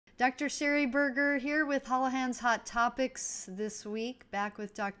Dr. Sherry Berger here with Holohan's Hot Topics this week, back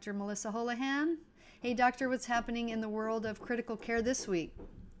with Dr. Melissa Holohan. Hey doctor, what's happening in the world of critical care this week?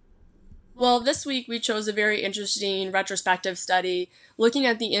 Well, this week we chose a very interesting retrospective study looking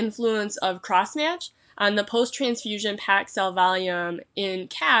at the influence of crossmatch on the post-transfusion packed cell volume in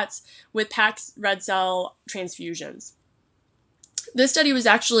cats with packed red cell transfusions. This study was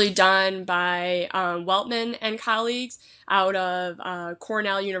actually done by Weltman and colleagues out of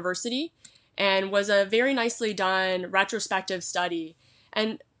Cornell University and was a very nicely done retrospective study.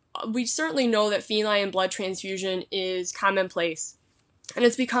 And we certainly know that feline blood transfusion is commonplace. And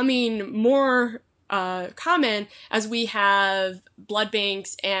it's becoming more common as we have blood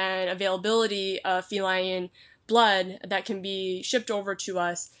banks and availability of feline blood that can be shipped over to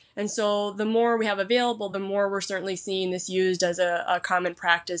us. And so the more we have available, the more we're certainly seeing this used as a common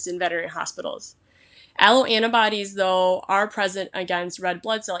practice in veterinary hospitals. Alloantibodies, though, are present against red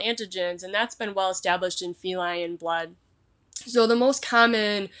blood cell antigens, and that's been well established in feline blood. So the most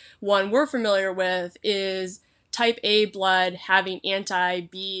common one we're familiar with is type A blood having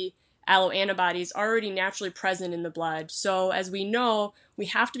anti-B alloantibodies already naturally present in the blood. So as we know, we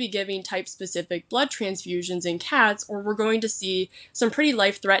have to be giving type-specific blood transfusions in cats or we're going to see some pretty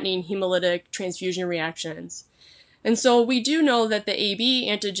life-threatening hemolytic transfusion reactions. And so we do know that the AB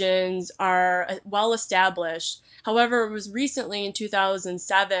antigens are well established. However, it was recently in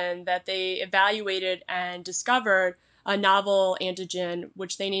 2007 that they evaluated and discovered a novel antigen,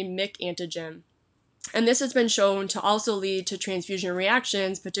 which they named MYC antigen. And this has been shown to also lead to transfusion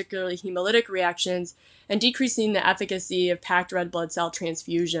reactions, particularly hemolytic reactions, and decreasing the efficacy of packed red blood cell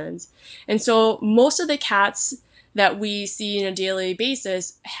transfusions. And so most of the cats that we see on a daily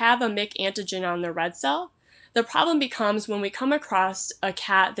basis have a MYC antigen on their red cell. The problem becomes when we come across a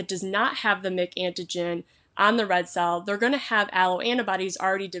cat that does not have the MYC antigen on the red cell, they're going to have alloantibodies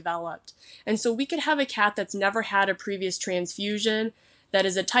already developed. And so we could have a cat that's never had a previous transfusion, that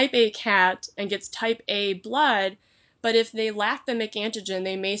is a type A cat and gets type A blood, but if they lack the MYC antigen,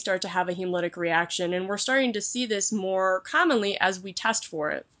 they may start to have a hemolytic reaction. And we're starting to see this more commonly as we test for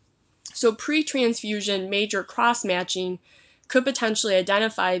it. So pre-transfusion major cross-matching could potentially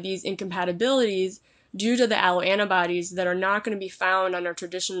identify these incompatibilities due to the alloantibodies that are not going to be found on our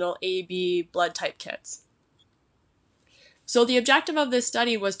traditional AB blood type kits. So the objective of this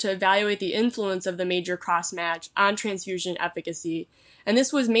study was to evaluate the influence of the major cross-match on transfusion efficacy. And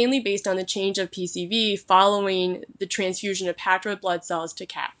this was mainly based on the change of PCV following the transfusion of packed red blood cells to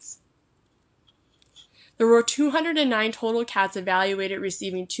cats. There were 209 total cats evaluated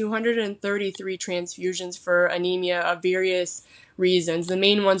receiving 233 transfusions for anemia of various reasons. The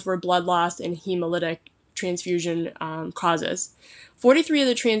main ones were blood loss and hemolytic transfusion causes. 43 of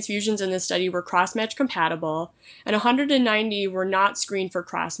the transfusions in this study were cross-match compatible, and 190 were not screened for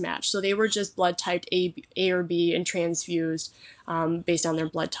cross-match. So they were just blood typed A or B and transfused based on their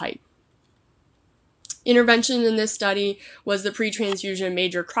blood type. Intervention in this study was the pre-transfusion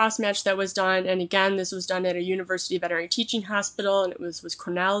major cross-match that was done, and again, this was done at a University Veterinary Teaching Hospital, and it was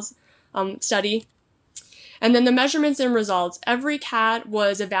Cornell's study. And then the measurements and results. Every cat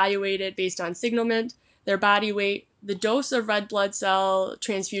was evaluated based on signalment, their body weight, the dose of red blood cell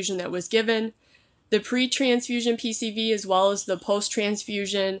transfusion that was given, the pre-transfusion PCV as well as the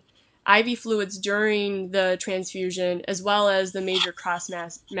post-transfusion IV fluids during the transfusion, as well as the major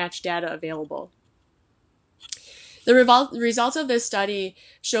cross-match data available. The results of this study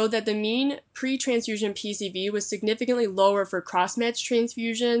showed that the mean pre-transfusion PCV was significantly lower for cross-match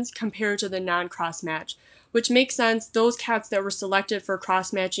transfusions compared to the non-cross-match, which makes sense. Those cats that were selected for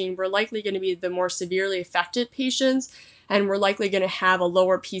cross-matching were likely going to be the more severely affected patients and were likely going to have a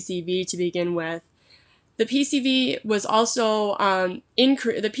lower PCV to begin with. The PCV was also the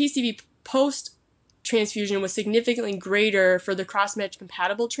PCV post-transfusion was significantly greater for the cross-match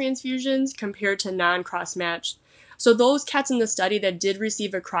compatible transfusions compared to non-cross-match. So those cats in the study that did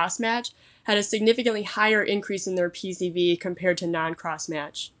receive a cross-match had a significantly higher increase in their PCV compared to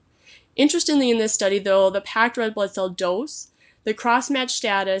non-cross-match. Interestingly in this study, though, the packed red blood cell dose, the cross-match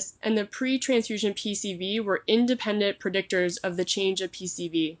status, and the pre-transfusion PCV were independent predictors of the change of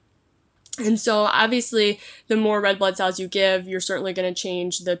PCV. And so obviously, the more red blood cells you give, you're certainly going to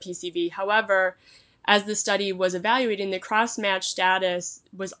change the PCV. However, as the study was evaluating, the cross-match status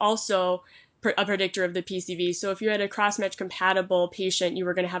was also a predictor of the PCV. So if you had a cross-match compatible patient, you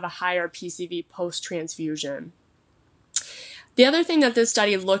were going to have a higher PCV post-transfusion. The other thing that this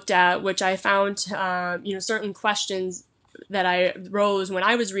study looked at, which I found certain questions that I rose when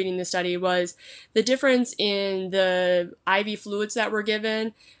I was reading the study was the difference in the IV fluids that were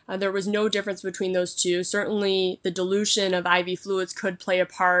given. There was no difference between those two. Certainly, the dilution of IV fluids could play a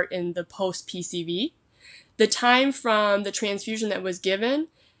part in the post-PCV. The time from the transfusion that was given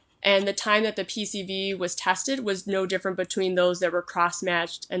and the time that the PCV was tested was no different between those that were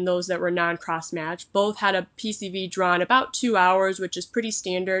cross-matched and those that were non-cross-matched. Both had a PCV drawn about 2 hours, which is pretty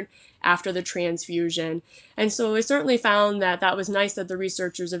standard after the transfusion. And so I certainly found that that was nice that the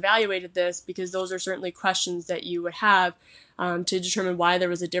researchers evaluated this, because those are certainly questions that you would have to determine why there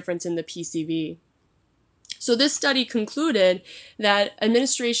was a difference in the PCV. So this study concluded that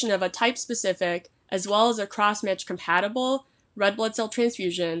administration of a type-specific as well as a cross-match compatible red blood cell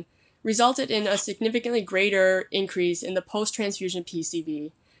transfusion resulted in a significantly greater increase in the post-transfusion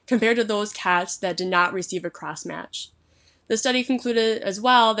PCV compared to those cats that did not receive a cross-match. The study concluded as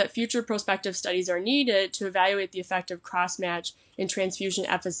well that future prospective studies are needed to evaluate the effect of cross-match in transfusion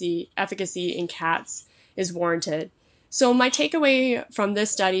efficacy in cats is warranted. So my takeaway from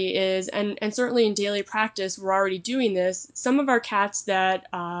this study is, and certainly in daily practice, we're already doing this, some of our cats that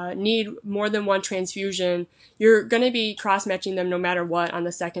need more than one transfusion, you're going to be cross-matching them no matter what on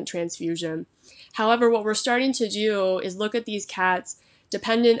the second transfusion. However, what we're starting to do is look at these cats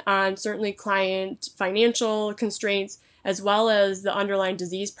dependent on certainly client financial constraints as well as the underlying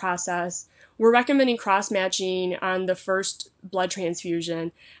disease process. We're recommending cross-matching on the first blood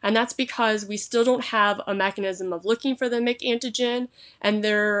transfusion, and that's because we still don't have a mechanism of looking for the MYC antigen, and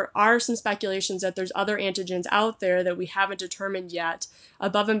there are some speculations that there's other antigens out there that we haven't determined yet,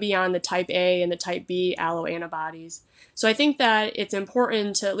 above and beyond the type A and the type B alloantibodies. So I think that it's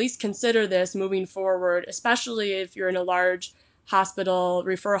important to at least consider this moving forward, especially if you're in a large hospital,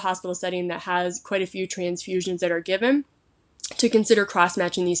 referral hospital setting that has quite a few transfusions that are given, to consider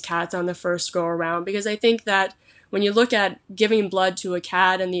cross-matching these cats on the first go around, because I think that when you look at giving blood to a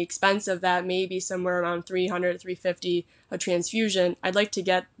cat and the expense of that may be somewhere around $300, $350 a transfusion, I'd like to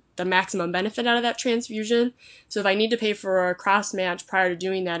get the maximum benefit out of that transfusion. So if I need to pay for a cross-match prior to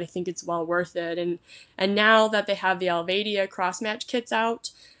doing that, I think it's well worth it. And now that they have the Alvadia cross-match kits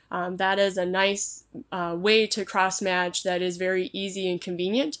out, that is a nice way to cross-match that is very easy and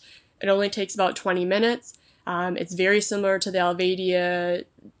convenient. It only takes about 20 minutes. It's very similar to the Alvadia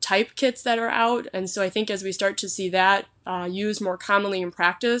type kits that are out, and so I think as we start to see that used more commonly in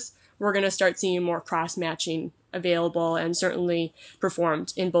practice, we're going to start seeing more cross-matching available and certainly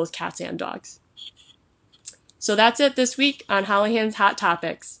performed in both cats and dogs. So that's it this week on Holohan's Hot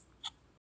Topics.